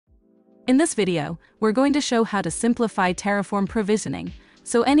In this video, we're going to show how to simplify Terraform provisioning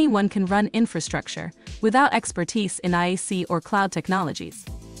so anyone can run infrastructure without expertise in IAC or cloud technologies.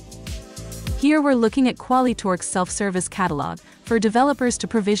 Here we're looking at QualiTorque's self-service catalog for developers to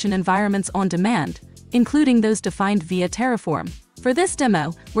provision environments on demand, including those defined via Terraform. For this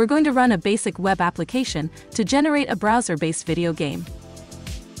demo, we're going to run a basic web application to generate a browser-based video game.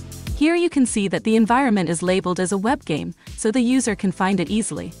 Here you can see that the environment is labeled as a web game, so the user can find it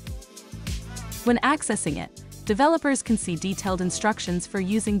easily. When accessing it, developers can see detailed instructions for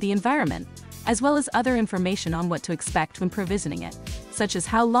using the environment, as well as other information on what to expect when provisioning it, such as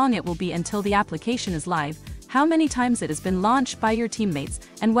how long it will be until the application is live, how many times it has been launched by your teammates,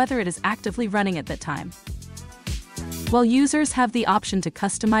 and whether it is actively running at that time. While users have the option to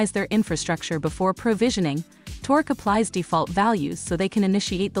customize their infrastructure before provisioning, Torque applies default values so they can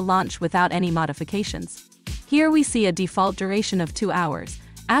initiate the launch without any modifications. Here we see a default duration of 2 hours,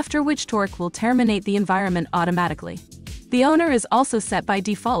 after which Torque will terminate the environment automatically. The owner is also set by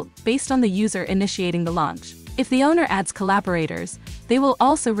default based on the user initiating the launch. If the owner adds collaborators, they will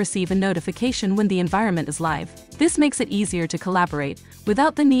also receive a notification when the environment is live. This makes it easier to collaborate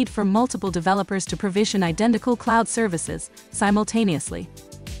without the need for multiple developers to provision identical cloud services simultaneously.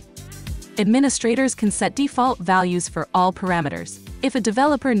 Administrators can set default values for all parameters. If a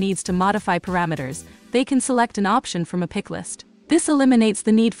developer needs to modify parameters, they can select an option from a pick list. This eliminates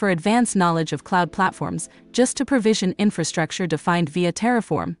the need for advanced knowledge of cloud platforms just to provision infrastructure defined via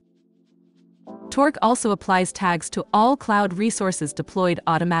Terraform. Torque also applies tags to all cloud resources deployed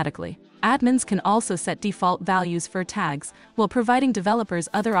automatically. Admins can also set default values for tags while providing developers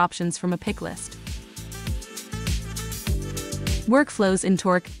other options from a pick list. Workflows in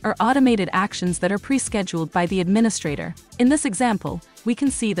Torque are automated actions that are pre-scheduled by the administrator. In this example, we can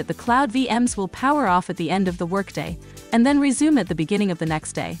see that the cloud VMs will power off at the end of the workday and then resume at the beginning of the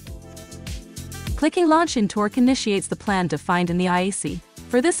next day. Clicking Launch in Torque initiates the plan defined in the IAC.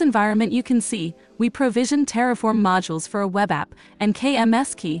 For this environment, you can see we provision Terraform modules for a web app and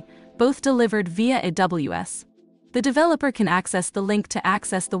KMS key, both delivered via AWS. The developer can access the link to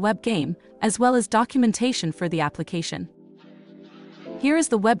access the web game, as well as documentation for the application. Here is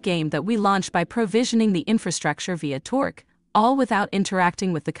the web game that we launched by provisioning the infrastructure via Torque, all without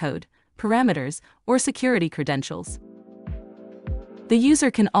interacting with the code, parameters, or security credentials. The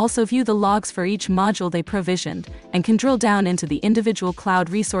user can also view the logs for each module they provisioned and can drill down into the individual cloud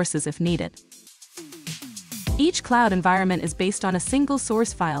resources if needed. Each cloud environment is based on a single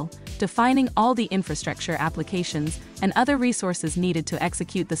source file, defining all the infrastructure applications and other resources needed to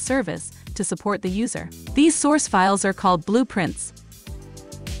execute the service to support the user. These source files are called blueprints.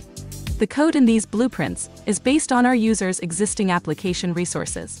 The code in these blueprints is based on our user's existing application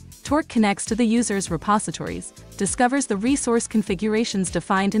resources. Torque connects to the user's repositories, discovers the resource configurations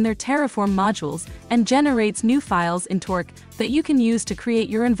defined in their Terraform modules, and generates new files in Torque that you can use to create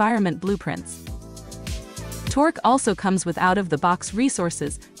your environment blueprints. Torque also comes with out-of-the-box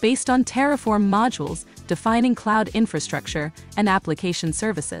resources based on Terraform modules, defining cloud infrastructure and application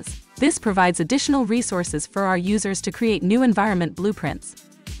services. This provides additional resources for our users to create new environment blueprints.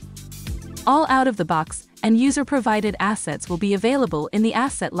 All out-of-the-box and user-provided assets will be available in the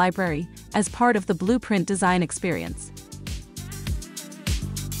asset library as part of the blueprint design experience.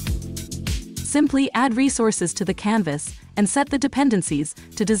 Simply add resources to the canvas and set the dependencies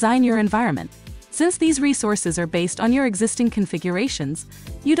to design your environment. Since these resources are based on your existing configurations,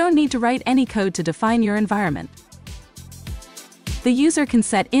 you don't need to write any code to define your environment. The user can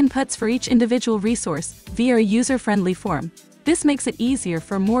set inputs for each individual resource via a user-friendly form. This makes it easier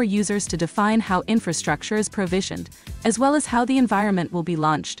for more users to define how infrastructure is provisioned, as well as how the environment will be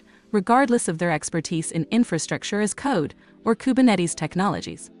launched, regardless of their expertise in infrastructure as code or Kubernetes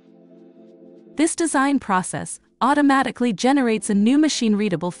technologies. This design process automatically generates a new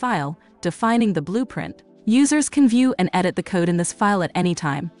machine-readable file defining the blueprint. Users can view and edit the code in this file at any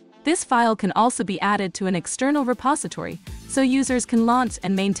time. This file can also be added to an external repository, so users can launch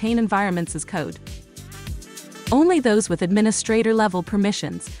and maintain environments as code. Only those with administrator-level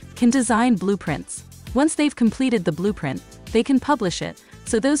permissions can design blueprints. Once they've completed the blueprint, they can publish it,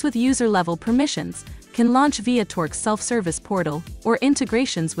 so those with user-level permissions can launch via Torque's self-service portal or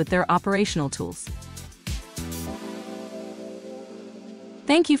integrations with their operational tools.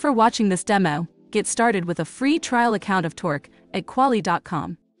 Thank you for watching this demo. Get started with a free trial account of Torque at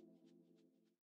quali.com.